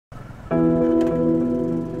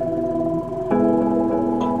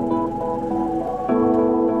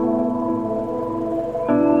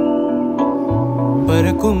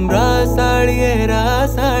இருக்கும் ராசாடியே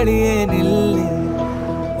ராசாடியே நில்லு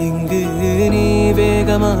இங்கு நீ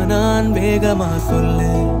வேகமா நான் வேகமா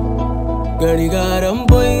சொல்லு கடிகாரம்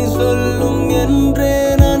பொய் சொல்லும் என்றே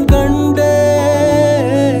நான்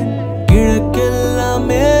கண்டேன் கிழக்கெல்லாம்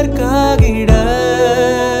மேற்காகிட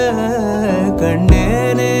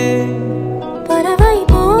கண்டேனே பறவை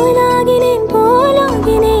போலாகினேன்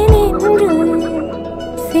போலாகினேன் என்று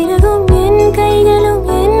சிறகும் என் கைகளும்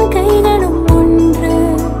ஒன்று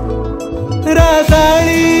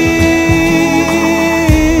ராசாடி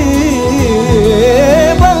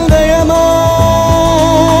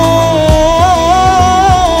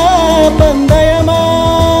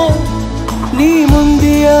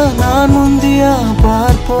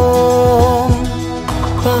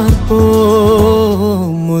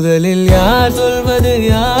முதலில்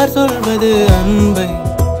யார் சொல்வது அன்பை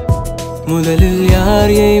முதலில்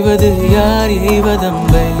யார்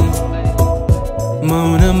எய்வதம்பை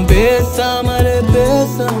மௌனம் பேசாமலே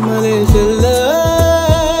செல்ல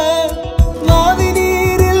மாவி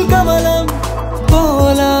நீரில் கமலம்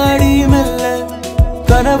போலாடி மெல்ல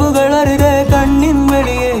கனவுகள் அருக கண்ணின்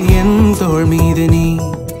வெளியே என் தோள் மீது நீ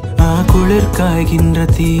குளிர் காய்கின்ற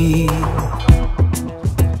தீ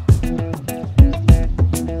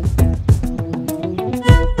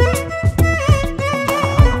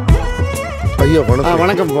ஐயா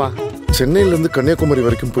வணக்கம்ப்பா. சென்னையில இருந்து கன்னியாகுமரி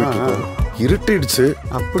வரைக்கும் போயிட்டு இருக்கோம். இருட்டிடுச்சு.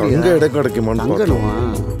 அங்க இடம் கிடைக்குமான்னு பார்த்தோம்.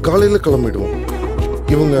 காலையில கிளம்பிடுவோம்.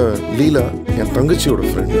 இவங்க லீலா என் தங்கச்சியோட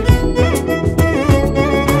ஃப்ரெண்ட்.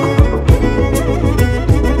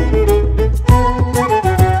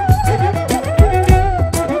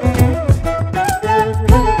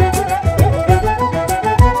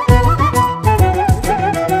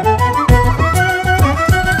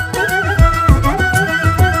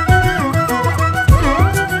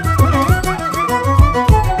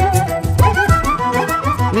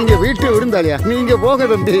 நீங்க போக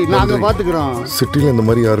தம்பி, நாங்க பாத்துக்கிறோம். சிட்டில இந்த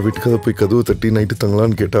மாதிரி யார் வீட்டுக்காக போய் கதவு தட்டி நைட்டு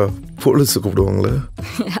தங்கலான்னு கேட்டா போலீஸ் கூப்பிடுவாங்களே.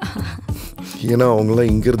 ஏன்னா அவங்க எல்லாம்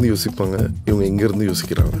இங்க இருந்து யோசிப்பாங்க, இவங்க இங்க இருந்து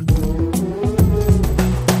யோசிக்கிறாங்க.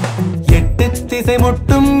 எட்டு திசை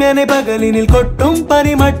மொட்டும் என பகலினில் கொட்டும்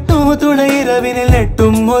பனி மட்டும் துணை இரவினில்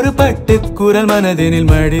நெட்டும் ஒரு பட்டு குரல் மனதினில்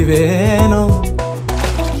மடிவேனோ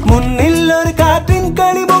முன்னில் ஒரு காற்றின்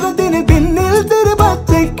களி முகத்தினில் பின்னில் திரு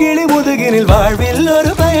பச்சை கிளி முதுகினில் வாழ்வில்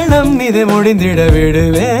ஒரு பயணம் இது முடிந்திட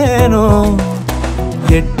விடுவேனோ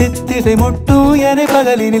எட்டு திசை மொட்டும் என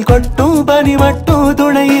பகலினில் கொட்டும் பனி மட்டும்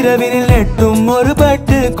துணை இரவினில் நெட்டும் ஒரு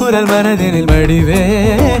பட்டு குரல் மனதினில்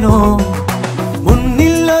மடிவேனோ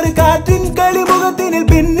முன்னில் ஒரு காற்றின் களி முகத்தினில்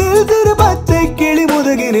பின்னில் திரு பச்சை கிளி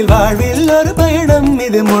முதுகினில் வாழ்வில் ஒரு பயணம்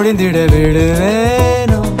இது முடிந்திட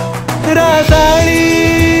விடுவேனோ ராசாடி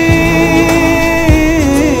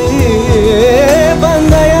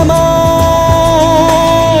பந்தயமா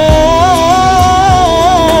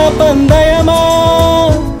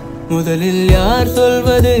முதலில் யார்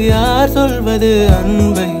சொல்வது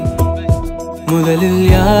அன்பை முதலில்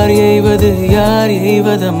யார்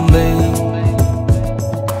எய்வதம்பை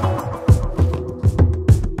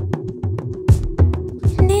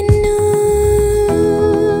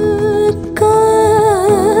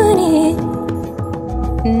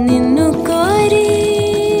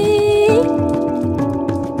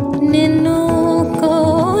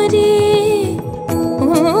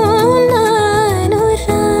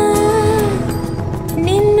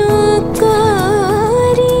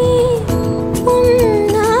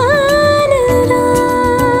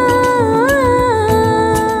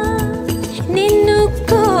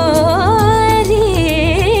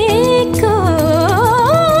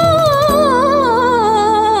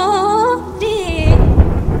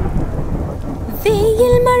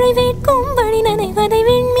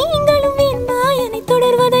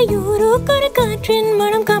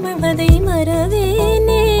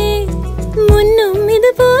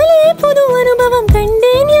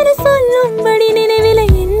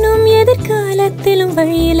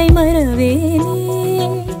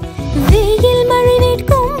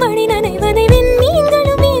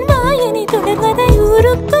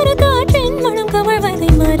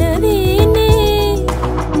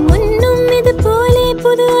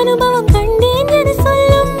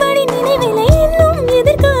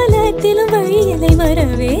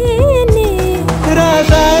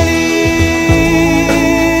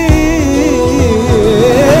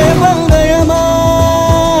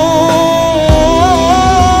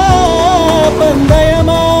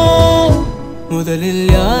முதலில்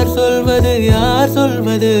யார்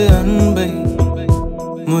சொல்வது அன்பை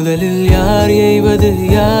முதலில் யார்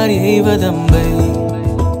எய்வதம்பை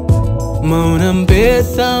மௌனம்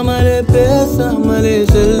பேசாமலே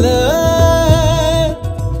செல்ல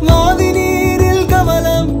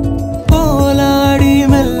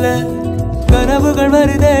பூக்கள்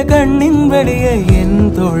வருதே கண்ணின் வெளியே என்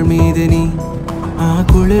தோள் மீது நீ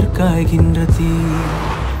குளிர் காய்கின்ற தீ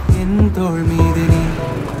என் தோள் மீது நீ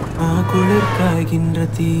குளிர் காய்கின்ற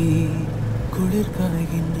தீ குளிர்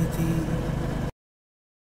காய்கின்ற தீ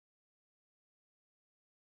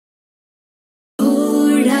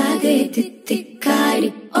ஓடாதே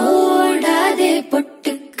தித்திக்காரி ஓடாதே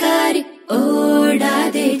பொட்டுக்காரி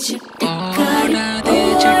ஓடாதே சிட்டுக்காரி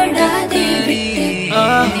ஓடாதே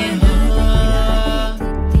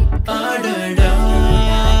ஆடடா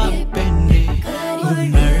பெண்ணே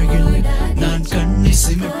உன் அழகில் நான் கண்ணை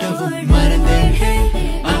சிமிட்டவும் மறந்தேன்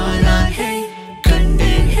ஆனால்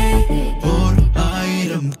கண்டேன் ஓர்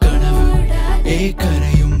 1000 கனவு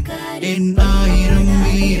கரையும் என் 1000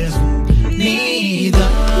 வீரமும்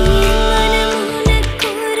நீதான்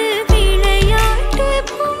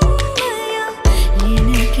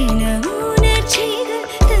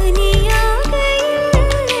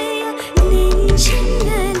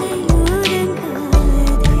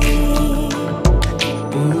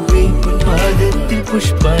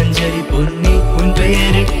புஷ்பாஞ்சலி பொன்னி உன்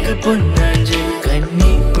பெயருக்கு பொன்னாஞ்சலி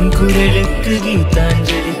கண்ணி உன் குரலுக்கு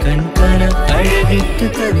கீதாஞ்சலி கண்காண அழகுக்கு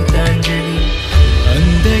கவிதாஞ்சலி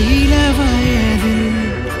அந்த இளவயதில்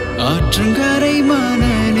ஆற்றங்கரை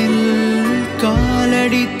மணலில்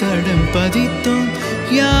காலடி தடம் பதித்தோம்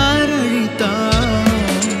யார் அழித்தார்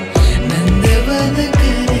நந்தவன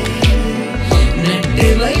கரையில் நட்டு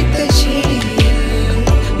வைத்த செடியில்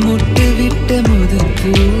முட்டு விட்ட முதல்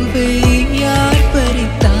பூவை யார்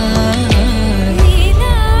பறித்தார்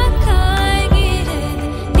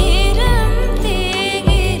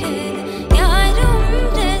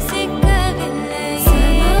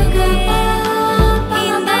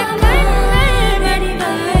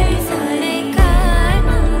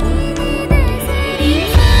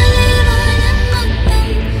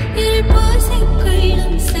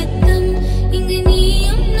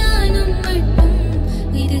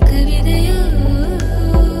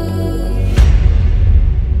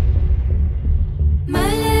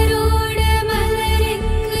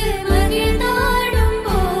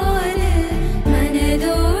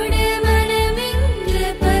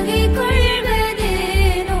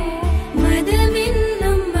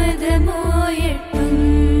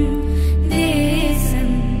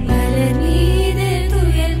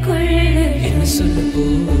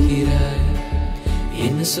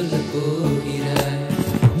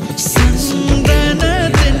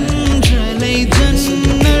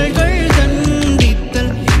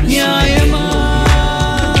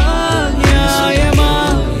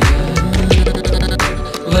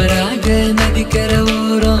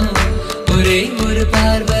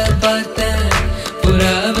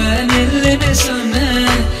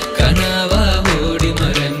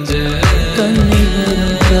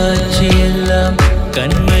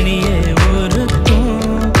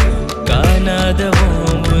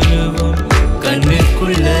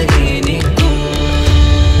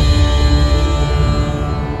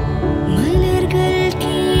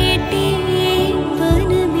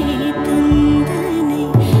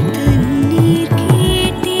தண்ணீர்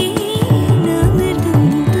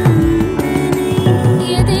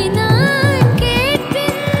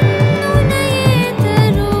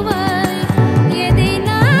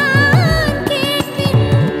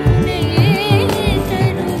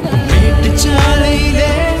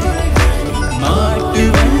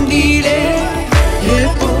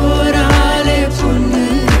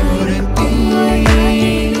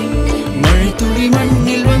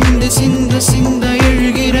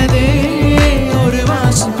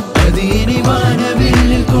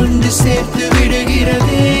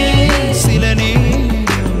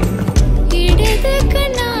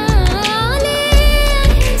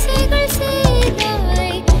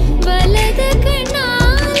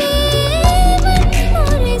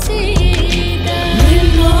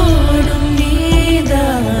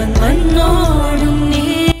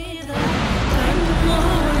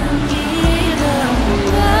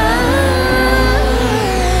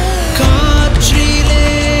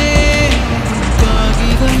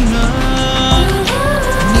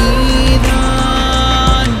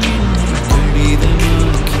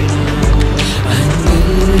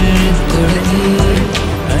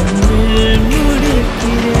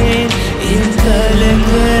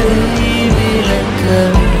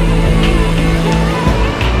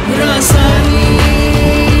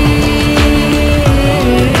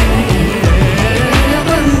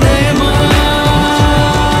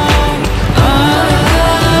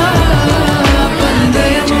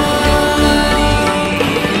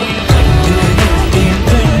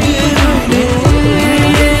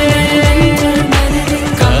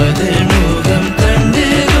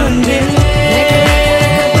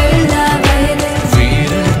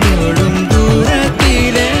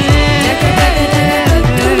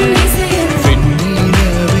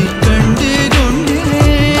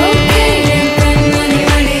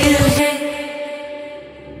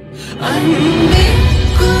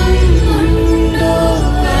அன்பிற்கும் உண்டோ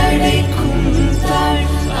அடைக்கும் தாழ்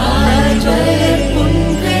ஆழ்வர்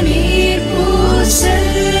புன்க நீர் பூசல்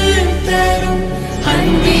தரும்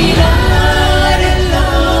அன்பிலாரெல்லாம்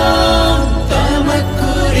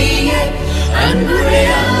தமக்குரிய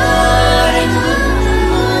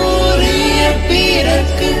அன்புடையாரூரிய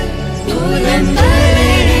பிறக்கு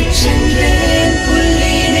புலந்தரச் சென்றேன்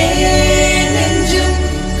புள்ளினே நெஞ்சும்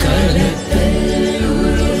கலத்தல்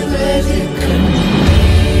உருவது கண்ணே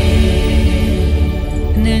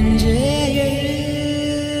நெஞ்சே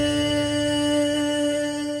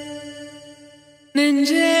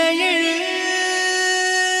நெஞ்சே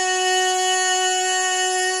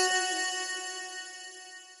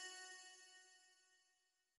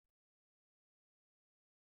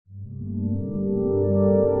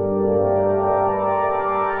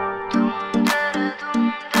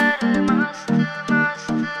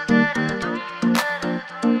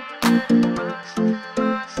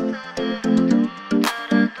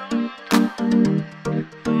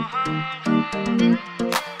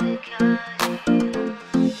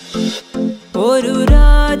ഒരു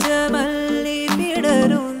രാജമല്ലി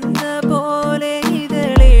വിടരുന്ന പോലെ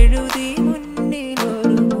ഇതളെഴുതി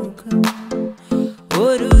മുന്നിലൊരു മുഖം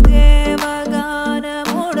ഒരു ദേവഗാനമുടലാർന്ന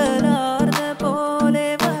പോലെ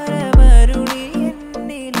വരമരുളി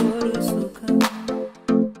എന്നിലൊരു സുഖം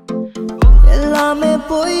எல்லாமே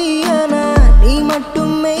பொய்யனா நீ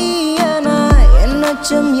மட்டும் மெய்யனா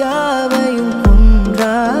என்னச்சம் யாவையும்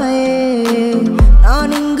கொன்றாயே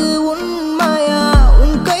நான் இங்கு உண்மையா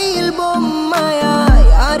உன் கையில் பொம்மையா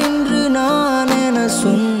யார் என்று நான் என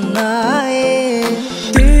சொன்னாயே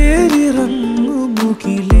തേരിറങ്ങു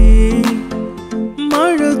മുകിലേ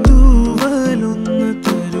മഴ തൂവലൊന്ന്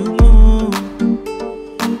തരുമോ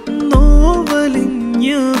നോവലിഞ്ഞ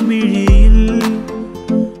മിഴിയിൽ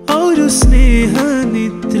ഒരു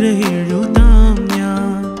സ്നേഹനിദ്ര എഴുതാം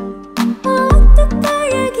ഞാൻ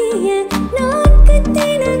பழகிய நான்கு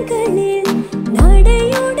தினங்களில்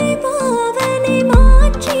நடையுடை பாவனை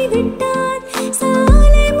மாற்றிவிட்டார்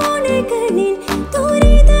சாலை முனைகளில்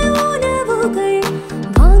துரித உணவுகள்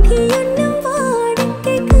வாங்கியுண்ணும்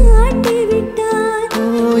வாடிக்கை காட்டிவிட்டார் ஓ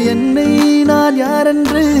என்னை நான்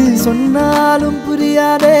யாரென்று சொன்னாலும்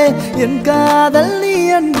புரியாதே என் காதல் நீ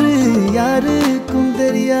என்று யாருக்கும்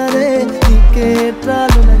தெரியாதே நீ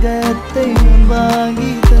கேட்டால் உலகத்தை நான் வாங்கி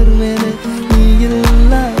தருவேனே நீ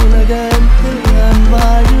இல்லா உலகத்தில் நான்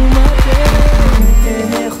வாழ மாட்டேனே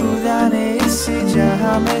खुदा ने इस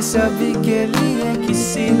जहां में सभी के लिए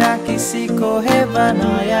किसी ना किसी को है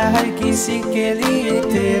बनाया हर किसी के लिए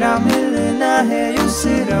तेरा मिलना है उस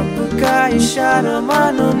रब का इशारा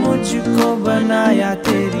मानो मुझको बनाया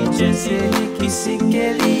तेरी जैसे ही किसी के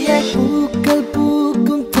लिए பூக்கள்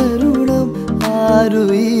பூக்கும் தருணம்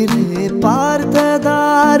ஆருயிரே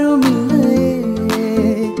பார்த்ததாரும் இல்லையே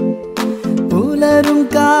புலரும்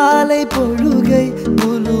காலை பொழுகை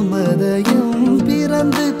முழுமதையும்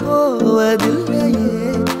பிறந்து போவதில்லையே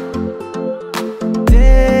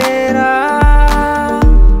तेरा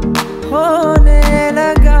होने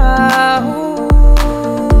लगा हूँ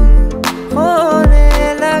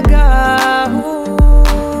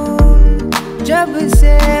जब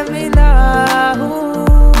से मिला हूँ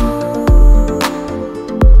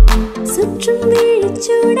சுற்றும்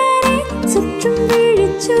விழிச்சுடரே சுற்றும்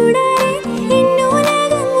விழிச்சுடரே இன்னுலகம்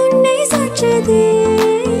உன்னை சாற்றதே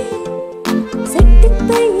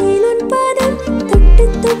சட்டுப்பையில் உன் பாதம் தொட்டு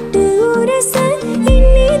தொட்டு உரச என்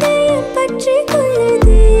இதயம் பற்றி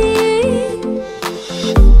கொள்ளுதே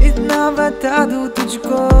इतना बता दूँ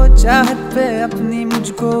तुझको चाहत पे अपनी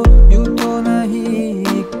मुझको यूं तो नहीं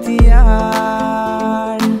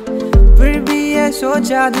इख्तियार फिर भी ये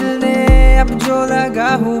सोचा दिल ने अब जो लगा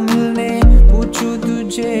हूँ मिलने पूछूं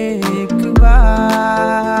तुझे एक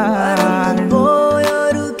बार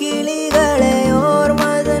പോയൊരു കിളികളെ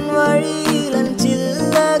ഓർമ്മതൻ വഴിയിലൻ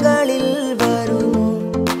ചില്ലകളിൽ വരുമോ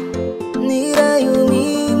നിറയും ഈ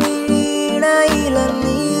മിഴിയിടയിലൻ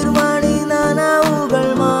നീർമണി നനവുകൾ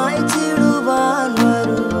മായ്ച്ചിടുവാൻ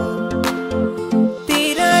വരുമോ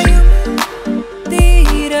തിരയും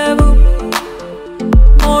തീരവും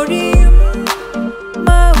മൊഴിയും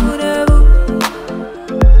മൗനവും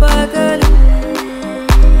പകലും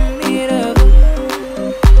இரவும்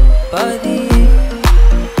பதியே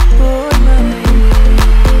போர்மனையே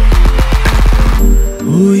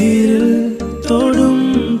உயிரில் தொடும்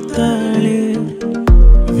தளிர்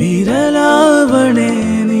விரலாவணே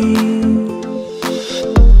நீ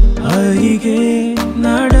அருகே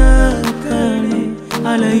நடக்கணே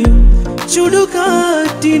அலையும்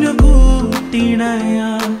சுடுகாட்டினு கூட்டினையா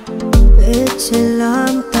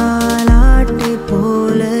பேச்செல்லாம் தாலாட்டு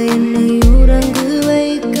போல என்னை உறங்கு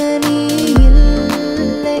வைக்க நீ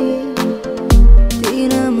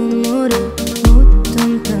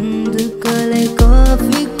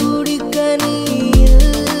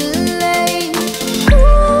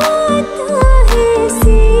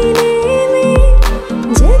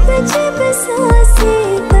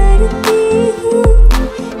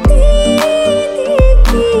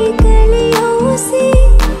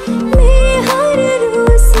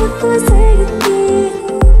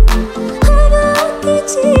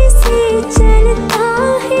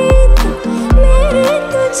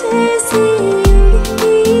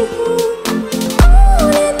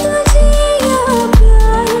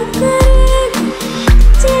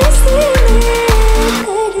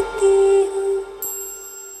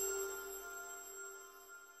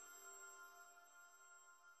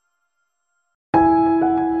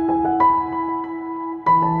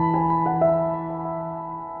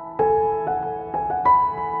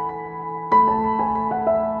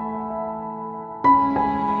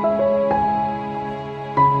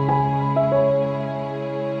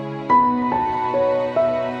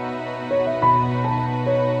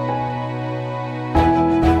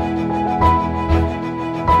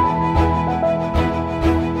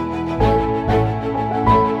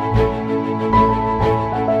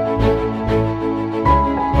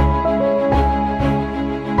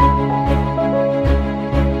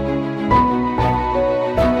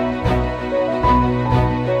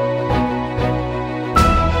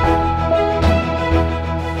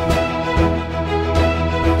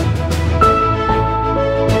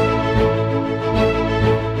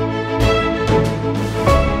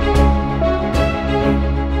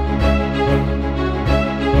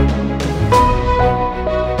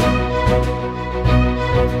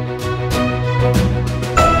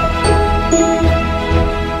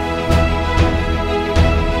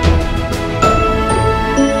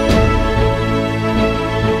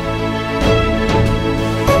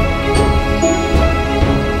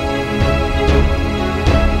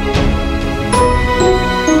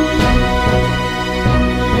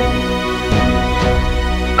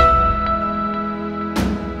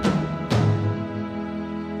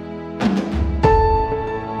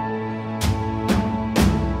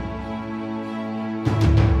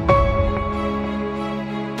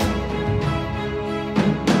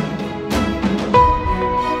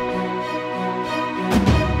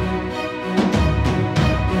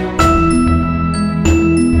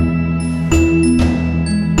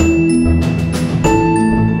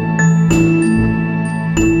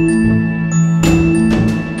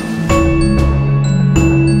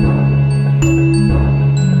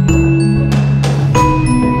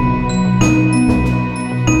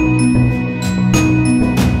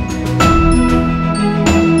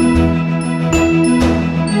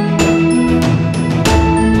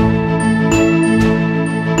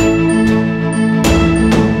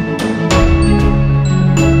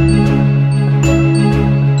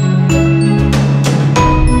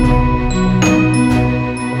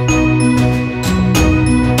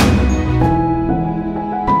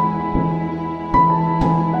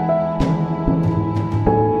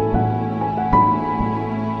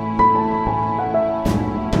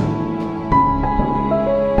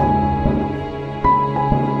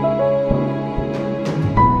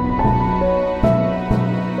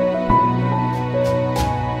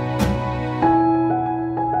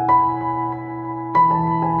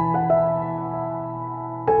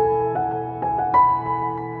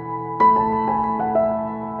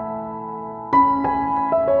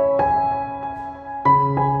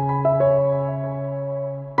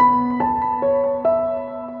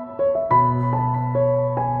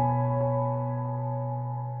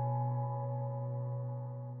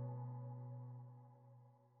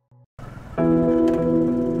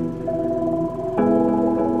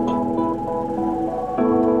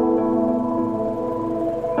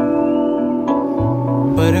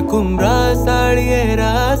இருக்கும் ராசாடியே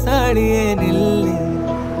ராசாடியே நில்லு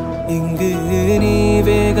இங்கு நீ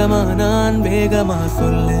வேகமா நான் வேகமா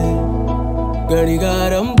சொல்லு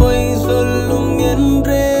கடிகாரம் பொய் சொல்லும்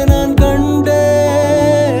என்றே நான்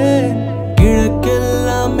கண்டேன்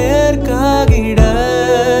கிழக்கெல்லாம் மேற்காகிட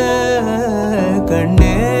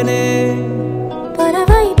கண்டேனே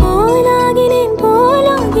பறவை போலாகினேன்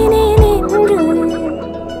போலாகினேன் என்று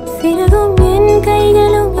சிறகும் என்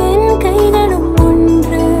கைகளும்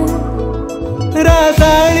ஒன்று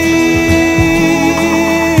ராசாடி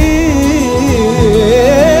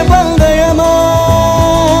பந்தயமா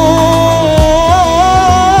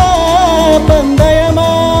பந்தயமா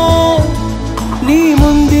நீ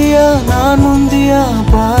முந்தியா நான் முந்தியா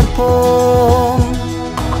பார்ப்போம்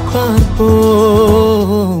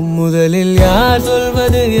பார்ப்போம் முதலில் யார்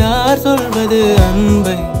சொல்வது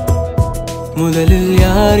அன்பை முதலில்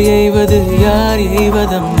யார்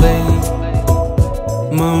எய்வதம்பை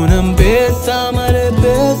மௌனம் பேசாமலே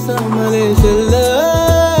செல்ல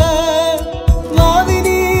மாவி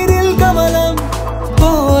நீரில் கமலம்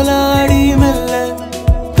போலாடி மெல்ல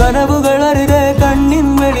கனவுகள் அருக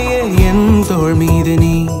கண்ணின் வெளியே என் தோள் மீது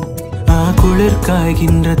நீ குளிர்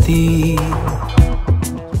காய்கின்ற தீ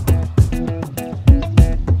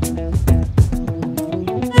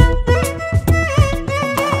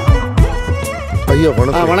ஐயா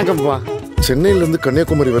வணக்கம். வணக்கம்ப்பா. சென்னையில இருந்து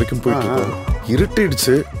கன்னியாகுமரி வரைக்கும் போயிட்டு இருக்கோம்.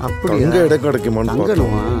 இருட்டிடுச்சு. தங்க இடம் கிடைக்குமான்னு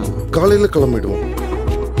பார்த்தோம். காலையில கிளம்பிடுவோம்.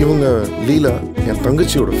 இவங்க லீலா, என்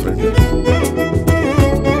தங்கச்சியோட ஃப்ரெண்ட்.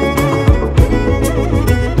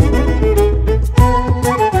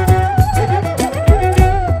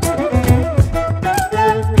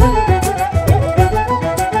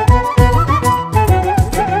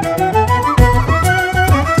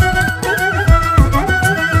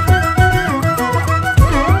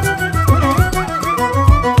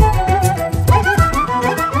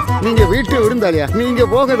 நீங்க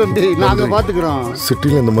போக தம்பி, நாங்க பாத்துக்கிறோம்.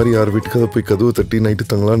 சிட்டில இந்த மாதிரி யார் வீட்டுக்காக போய் கதவை தட்டி நைட்டு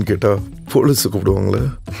தங்கலான்னு கேட்டா போலீஸ் கூப்பிடுவாங்களே.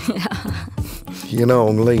 ஏன்னா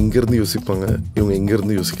அவங்களாம் இங்க இருந்து யோசிப்பாங்க, இவங்க இங்க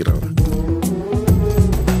இருந்து யோசிக்கிறாங்க.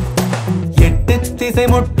 எட்டு திசை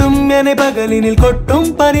முட்டும் என பகலினில் கொட்டும்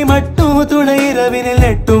பனி மட்டும் துணை இரவினில்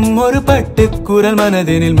நெட்டும் ஒரு பட்டு குரல்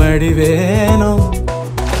மனதினில் மடிவேனோ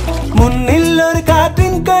முன்னில் ஒரு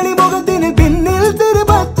காற்றின் களிமுகத்தினில் பின்னில் திரு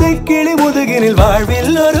பச்சை கிளி முதுகினில்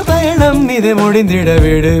வாழ்வில் ஒரு பயணம் இது முடிந்திட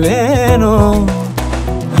விடுவேனோ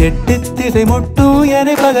எட்டு திசை முட்டும்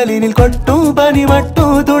என பகலினில் கொட்டும் பனி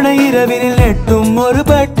மட்டும் துணை இரவினில் நெட்டும் ஒரு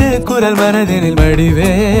பட்டு குரல் மனதினில்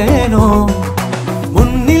மடிவேனோ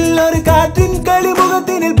முன்னில் ஒரு காற்றின்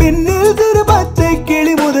களிமுகத்தினில் பின்னில் திரு பச்சை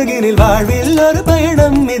கிளி முதுகினில் வாழ்வில் ஒரு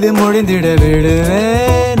பயணம் இது முடிந்திட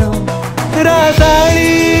விடுவேனோ ராசாடி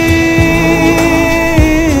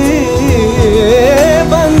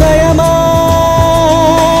பந்தயமா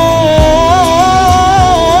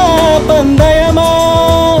பந்தயமா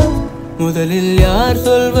முதலில் யார்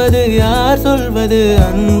சொல்வது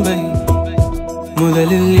அன்பை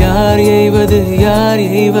முதலில் யார்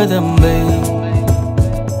எய்வதம்பை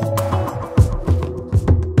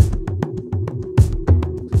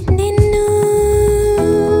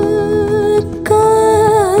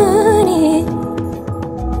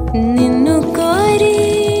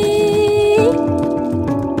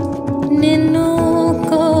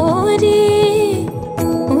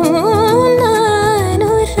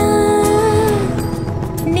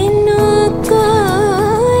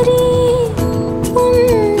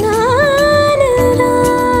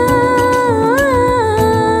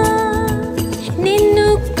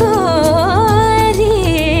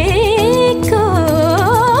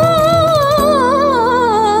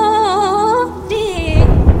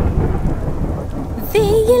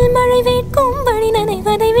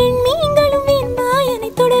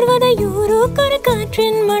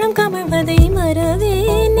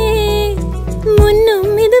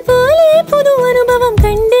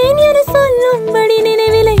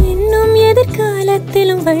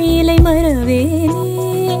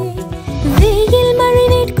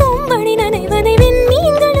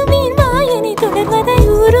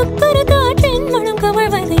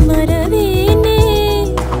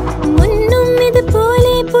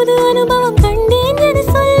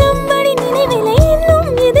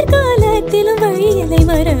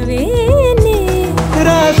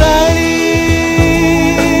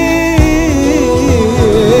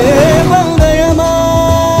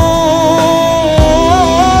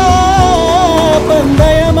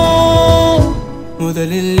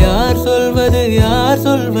முதலில் யார்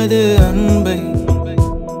சொல்வது அன்பை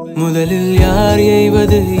முதலில் யார்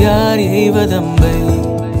எய்வதம்பை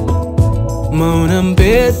மௌனம்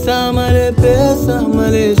பேசாமலே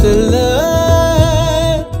செல்ல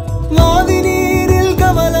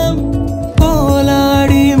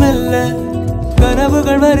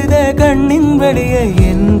கனவுகள் வருதே கண்ணின் வெளியே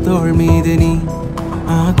என் தோள் மீது நீ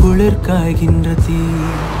குளிர் காய்கின்ற தீ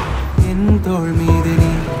என் தோள் மீது நீ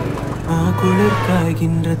குளிர்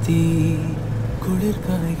காய்கின்ற தீ குளிர்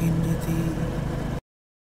காய்கின்ற தீ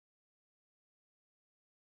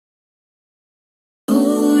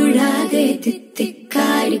ஓடாதே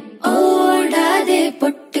தித்திக்காரி ஓடாதே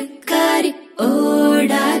பொட்டுக்காரி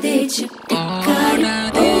ஓடாதே சுட்டிக்காரி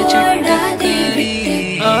ஓடாதே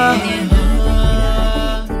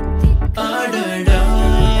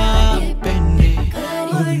பெண்ணே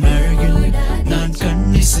உன் அழகில் நான்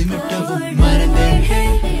கண்ணை சிமிட்டவும் மறந்தேன்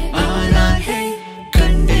ஆனால்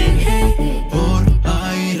கண்டேன் ஓர்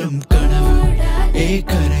 1000 கனவு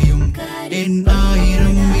கரையும் என்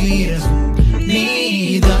 1000 வீரம்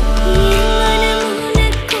நீதான்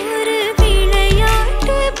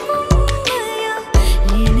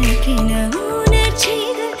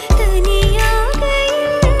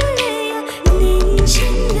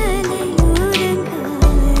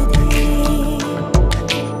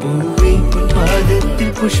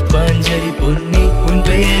புஷ்பாஞ்சலி பொன்னி உன்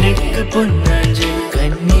பெயருக்கு பொன்னாஞ்சலி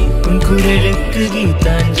கண்ணி உன் குரலுக்கு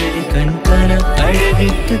கீதாஞ்சலி கண்காண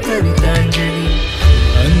அழகுக்கு கவிதாஞ்சலி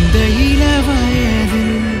அந்த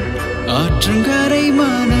இளவயதில் ஆற்றங்கரை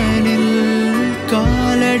மணலில்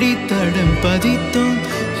காலடி தடம் பதித்தோம்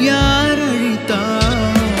யார்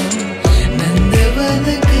அழித்தார் நந்தவன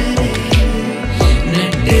கரையில்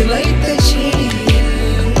நட்டு வைத்த செடியில்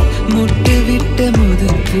முட்டு விட்ட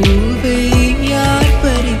முதல் பூவை யார்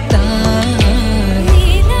பறித்தார்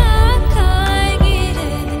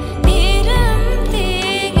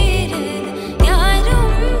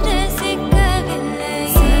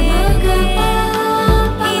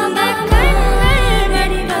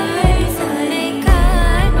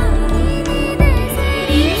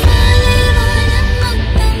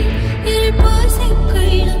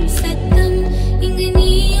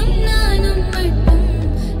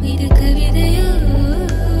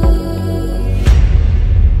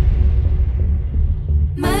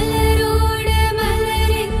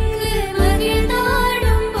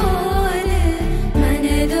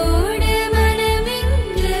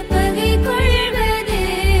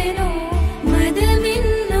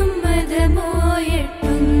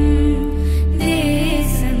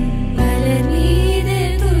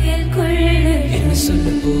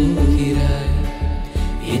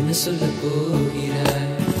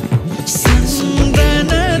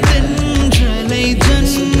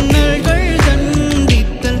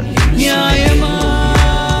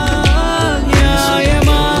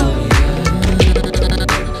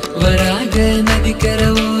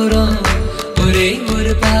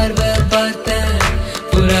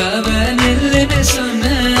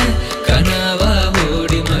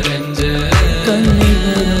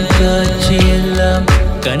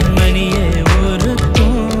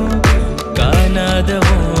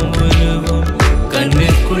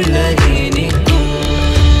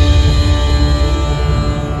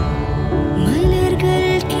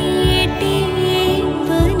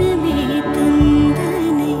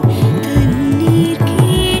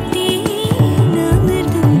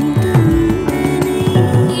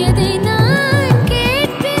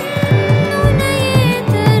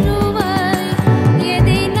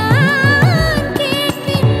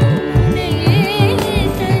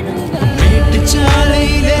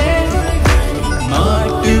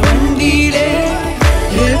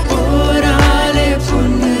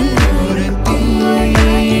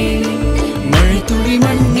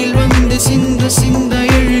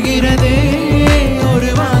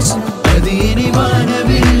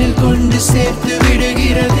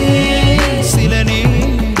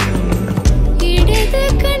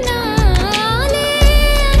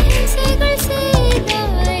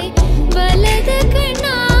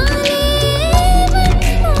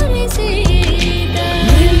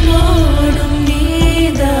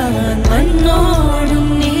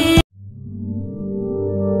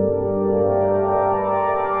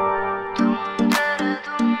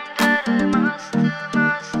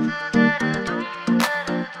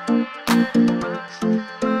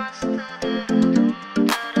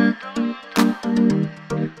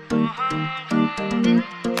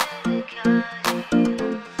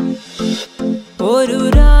ഒരു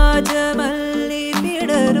രാജമല്ലി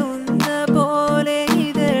വിടരുന്ന പോലെ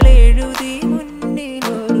ഇതളെഴുതി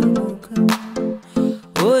മുന്നിലൊരു മുഖം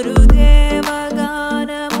ഒരു ദേവഗാനമുടലാർന്ന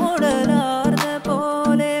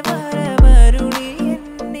പോലെ വരമരുളി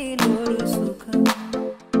എന്നിലൊരു സുഖം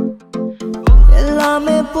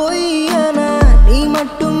எல்லாமே பொய்யன நீ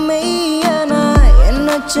மட்டும் மெய்யன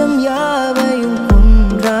என்னச்சம் யாவையும்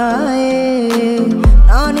கொன்றாயே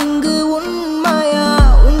நான் இங்கு உண்மையா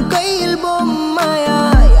உன் கையில் பொம்மையா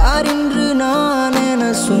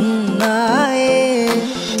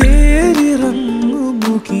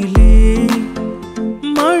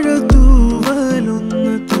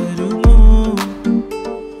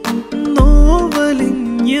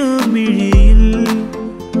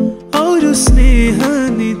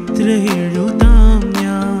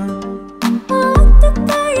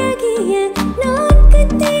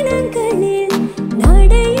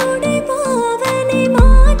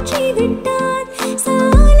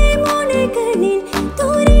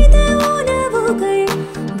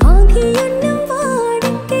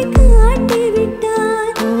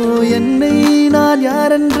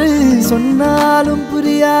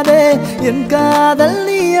புரியாதே என் காதல்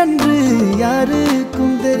நீ என்று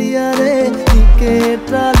யாருக்கும் தெரியாதே நீ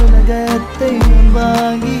கேட்டால் உலகத்தை நான்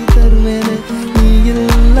வாங்கி தருவேனே நீ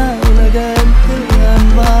இல்லா உலகத்தில் நான்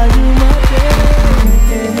வாழ மாட்டேனே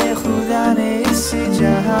खुदा ने इस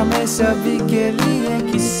जहां में सभी के लिए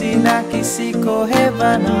किसी ना किसी को है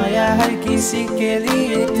बनाया हर किसी के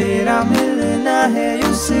लिए तेरा मिलना है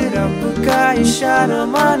उस रब का इशारा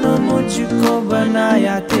मानो मुझको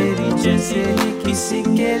बनाया तेरी जैसे ही किसी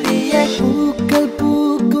के लिए பூக்கள்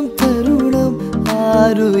பூக்கும் தருணம்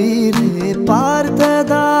ஆருயிரே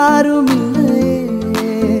பார்த்ததாரும்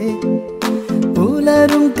இல்லையே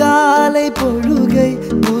புலரும் காலை பொழுகை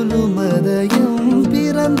முழுமதையும்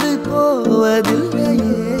பிறந்து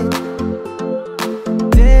போவதில்லையே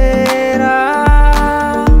तेरा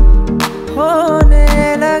होने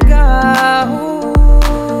लगा हूँ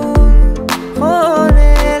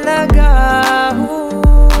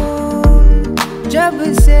जब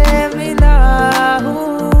से मिला हूँ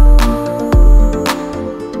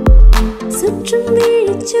சுற்றும்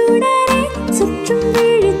விழிச்சூடரே சுற்றும்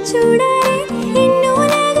விழிச்சூடரே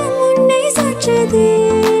இன்னுலகம் உன்னை சாற்றதே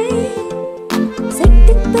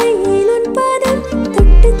சட்டுப்பையில் உன் பாதம்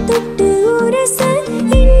தொட்டு தொட்டு உரச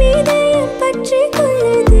என் இதயம் பற்றி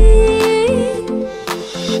கொள்ளுதே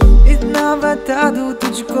इतना बता दूँ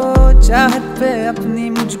तुझको चाहत पे अपनी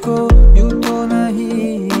मुझको यूं तो नहीं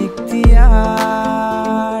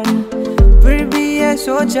इख्तियार फिर भी ये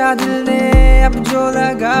सोचा दिल ने अब जो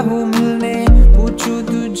लगा हूँ मिलने पूछूं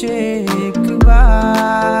तुझे एक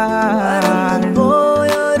बार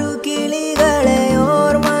പോയൊരു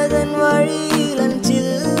കിളികളെയോർ മതൻ വഴിയിലൻ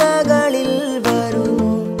ചില്ലകളിൽ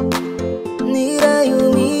വരുമോ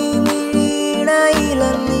നിറയും ഈ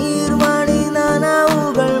മിഴിയിടയിലൻ നീർമണി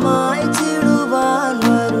നനവുകൾ മായ്ച്ചിടുവാൻ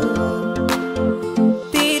വരുമോ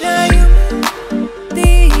തിരയും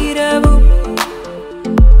തീരവും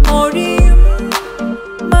മൊഴിയും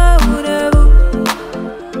മൗനവും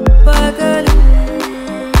പകലും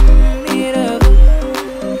இரவும்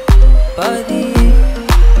பதியே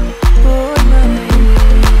போர்மனையே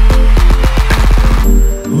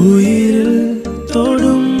உயிரில்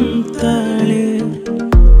தொடும் தளிர்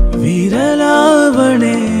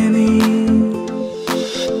விரலாவணே நீ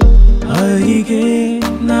அருகே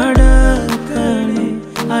நடக்கணே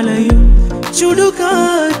அலையும்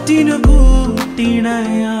சுடுகாற்றினு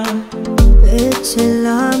கூட்டினையா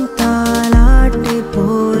பேச்செல்லாம் தாலாட்டு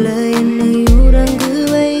போல என்னை உறங்கு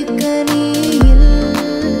வைக்க நீ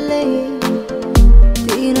இல்லை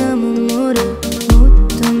தினமும் ஒரு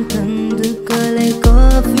முத்தம் தந்து கலை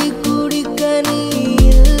காஃபி குடிக்க நீ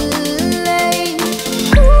இல்லை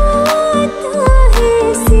आता है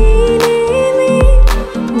सीने में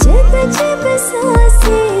जब जब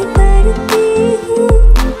सांसें भरती हूँ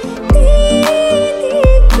तेरे दिल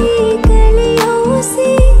की गलियों से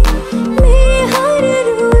मैं हर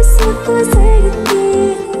रोज गुजरती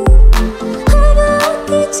हूँ हवा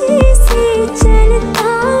के जैसे चलता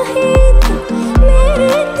है तू मैं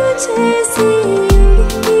तुझे से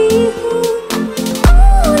उड़ती हूँ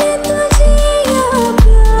और तुझे यहाँ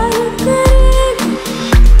प्यार करेगा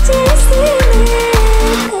जैसे मैं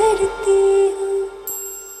करती हूँ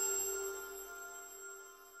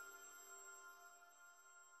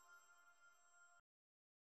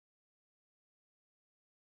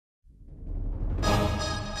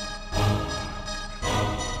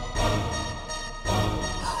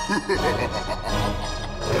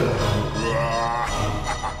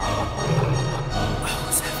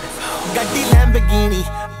ਗੱਡੀ ਲੈਂਬਗੀਨੀ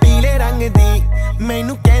ਪੀਲੇ ਰੰਗ ਦੀ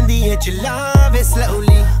ਮੈਨੂੰ ਕਹਿੰਦੀ ਏ ਚਲਾਵੇ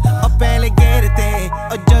ਸਲੋਲੀ ਉਹ ਪਹਿਲੇ ਗੇਰ ਤੇ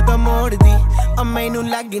ਉਹ ਜਦੋਂ ਮੋੜਦੀ ਉਹ ਮੈਨੂੰ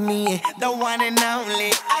ਲੱਗਨੀ ਏ the one and only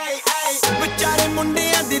ਆਈ ਆਈ ਵਿਚਾਰੇ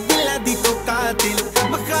ਮੁੰਡਿਆਂ ਦੇ ਦਿਲਾਂ ਦੀ ਤੂੰ ਕਾਤਿਲ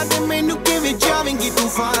ਮਖਾ ਦੇ ਮੈਨੂੰ ਕਿਵੇਂ ਜਾਵੇਂਗੀ ਤੂੰ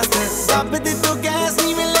ਫਾਸਟ ਰੱਬ ਦੇ ਤੋਂ ਗੈਸ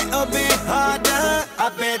ਨਹੀਂ ਮਿਲੇ a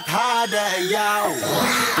bit harder yo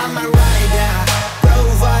I'm a rider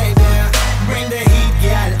provider bring the heat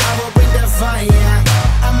girl I will bring the fire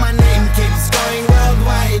and my name keeps going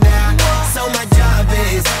worldwide so my job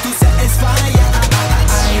is to satisfy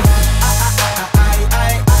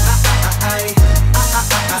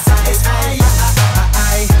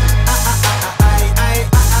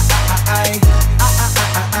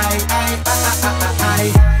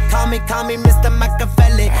Call me Mr.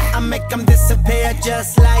 Machiavelli I make them disappear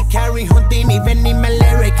just like Harry Houdini Veni me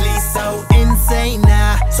lyrically so insane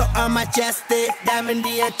so I'm majestic diamond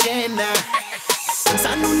the agenda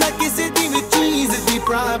Sanu na kisi di with cheese the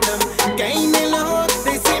problem Kain log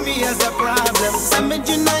they see me as a problem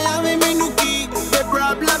Samajh na aave mainu ki the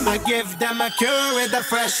problem I give them a cure with a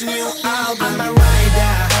fresh new album I'm a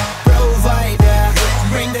rider provider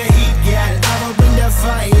bring the heat girl I will bring the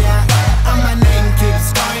fire and my name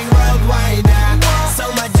keeps going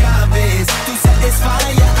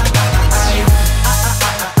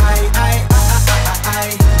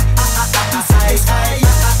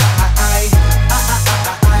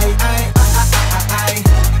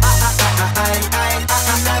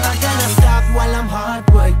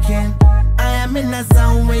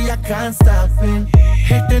can't stop it.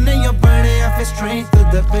 Hitting in your body, I feel straight to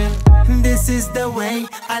the pin. This is the way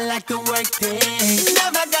I like to work things.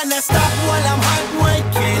 Never gonna stop while I'm hard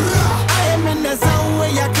working. I am in the zone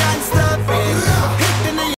where you